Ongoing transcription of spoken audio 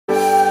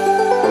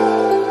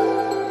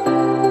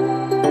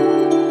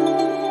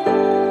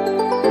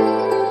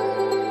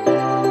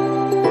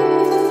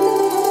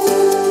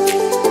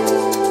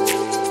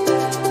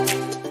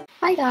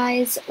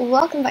guys,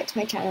 welcome back to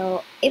my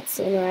channel. It's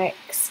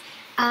Lunarex,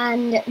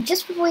 and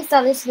just before we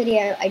start this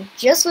video, I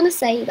just want to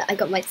say that I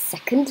got my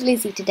second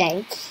Lizzie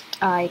today.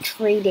 I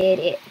traded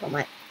it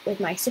with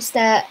my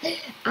sister,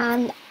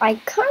 and I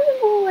can't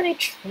remember what I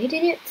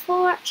traded it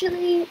for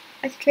actually.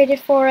 I traded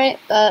for it,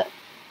 but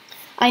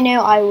I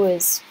know I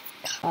was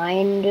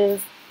kind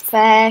of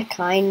fair,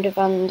 kind of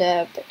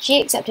under, but she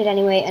accepted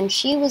anyway, and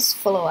she was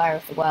full aware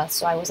of the worst,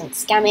 so I wasn't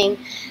scamming,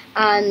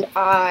 and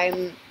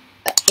I'm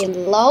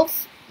in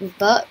love,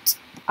 but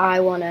I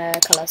want to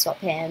colour swap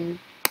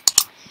him,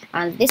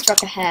 and this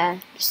drop of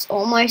hair just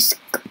almost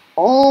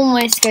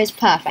goes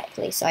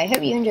perfectly, so I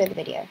hope you enjoy the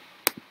video.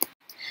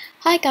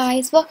 Hi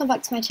guys, welcome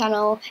back to my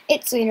channel.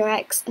 It's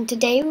Lunarex, and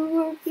today we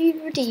will be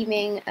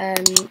redeeming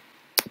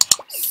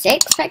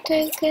 6 spec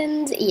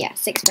tokens. Yeah,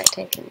 6 spec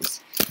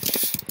tokens.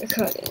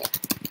 Recording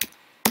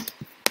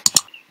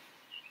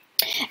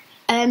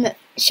it.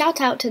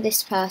 Shout out to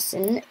this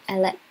person,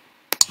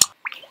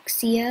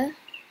 Alexia.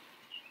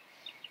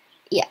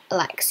 Yeah,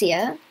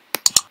 Alexia.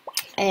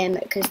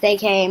 Because they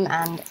came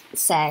and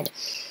said,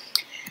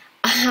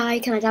 "Hi,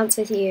 can I dance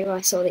with you? I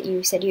saw that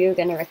you said you were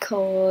going to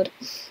record."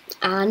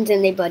 And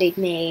then they buddied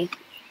me.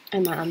 I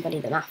might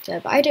unbuddy them after,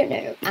 but I don't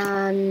know.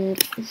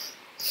 And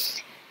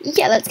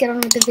yeah, let's get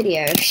on with the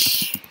video.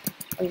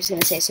 I'm just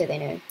going to say so they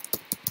know.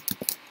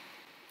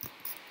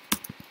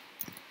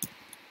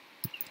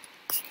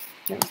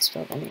 No, I'll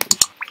spell their name.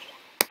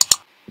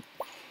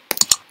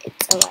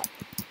 It's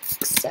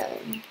Alexa.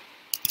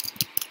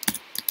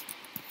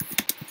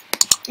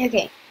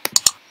 Okay,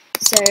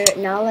 so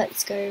now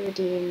let's go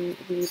redeem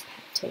these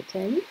pet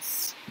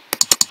tokens.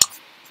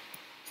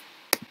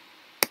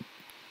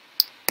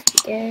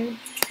 There we go.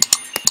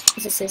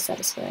 This is so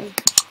satisfying.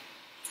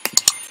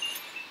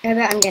 I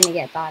bet I'm gonna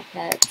get bad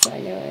pets, I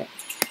know it.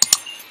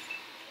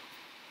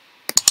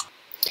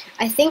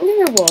 I think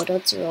the reward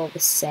odds are all the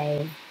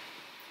same.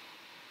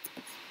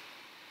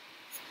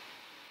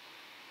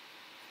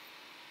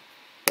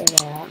 There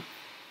they are.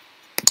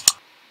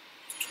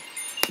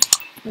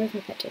 Where's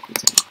my pet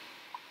tokens in?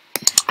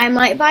 I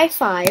might buy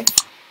 5,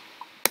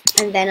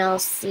 and then I'll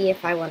see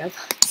if I want to buy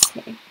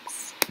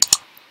 6.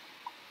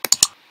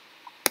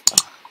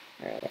 Oh,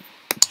 where are they?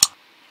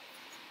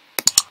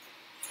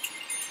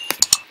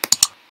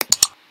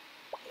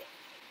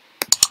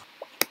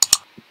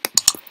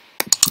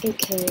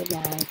 Okay,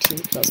 now 2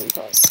 closing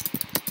pause.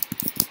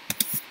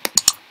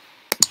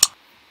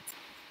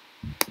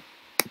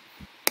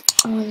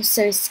 Oh, I'm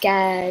so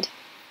scared.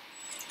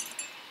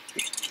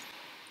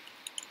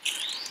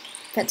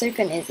 Pet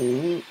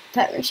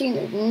machine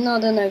is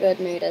not in a good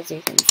mood, as you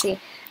can see.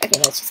 Okay,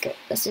 let's just go.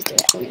 Let's just do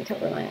it. I'm gonna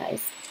cover my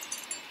eyes.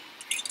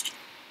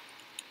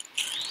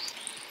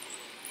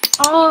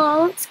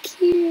 Oh, that's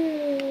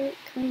cute.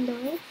 Kind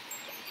of.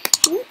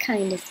 You're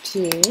kind of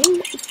cute.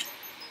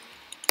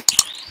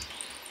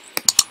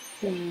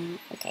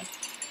 Okay.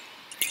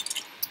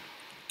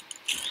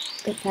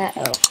 Good pet.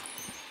 Oh.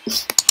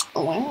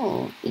 Oh,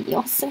 wow,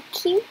 you're so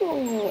cute.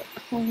 Oh.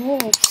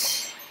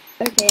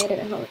 Okay, I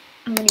don't know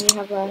how many we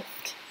have left.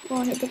 Oh,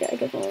 I hope I get a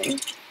good one.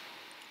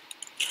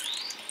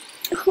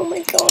 Oh my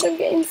god, I'm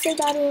getting so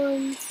bad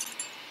ones.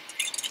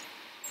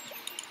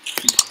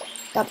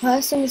 That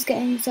person is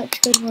getting such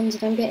good ones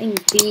and I'm getting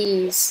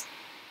these.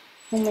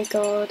 Oh my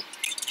god.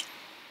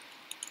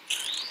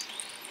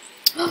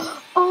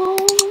 Oh,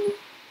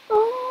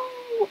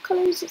 what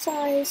colour is its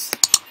eyes?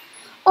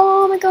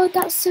 Oh my god,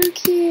 that's so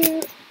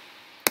cute.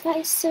 That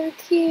is so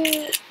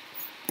cute.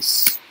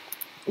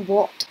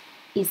 What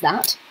is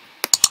that?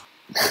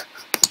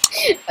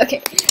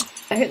 Okay,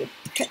 I hope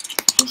the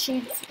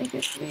machine's in a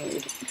good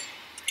mood.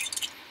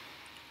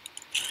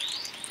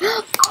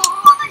 Oh,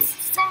 this is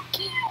so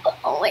cute!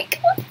 Oh my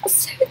god, that's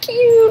so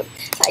cute!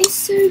 That is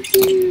so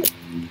cute!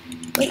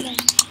 Wait, no,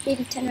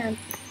 baby, turn around.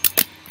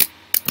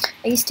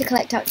 I used to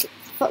collect out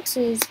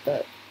foxes,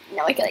 but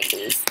now I collect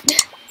these.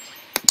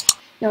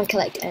 Now I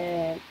collect,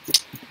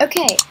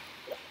 okay,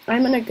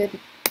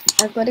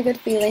 I've got a good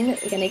feeling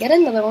that we're gonna get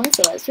another one,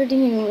 so let's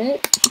redeem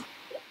it.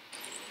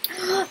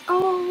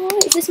 Oh,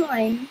 is this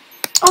mine?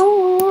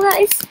 Oh,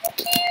 that is so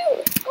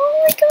cute!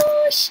 Oh my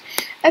gosh!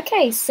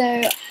 Okay, so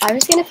I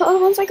was going to put all the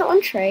ones I got on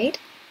trade.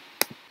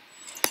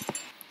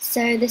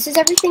 So this is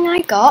everything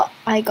I got.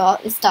 I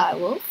got this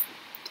direwolf,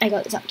 I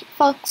got this Arctic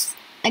fox,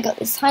 I got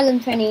this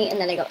Highland pony, and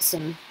then I got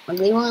some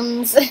ugly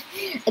ones,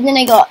 and then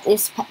I got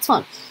this pet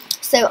swan.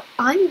 So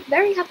I'm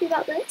very happy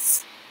about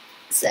this.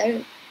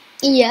 So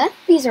yeah,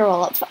 these are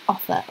all up for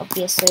offer,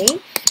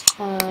 obviously.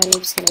 I'm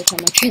just going to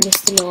turn my trade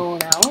list to normal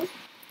now.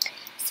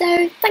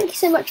 So, thank you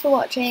so much for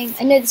watching.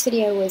 I know this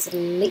video was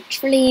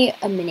literally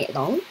a minute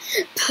long,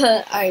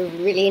 but I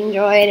really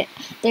enjoyed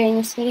doing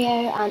this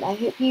video, and I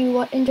hope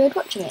you enjoyed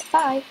watching it.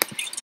 Bye!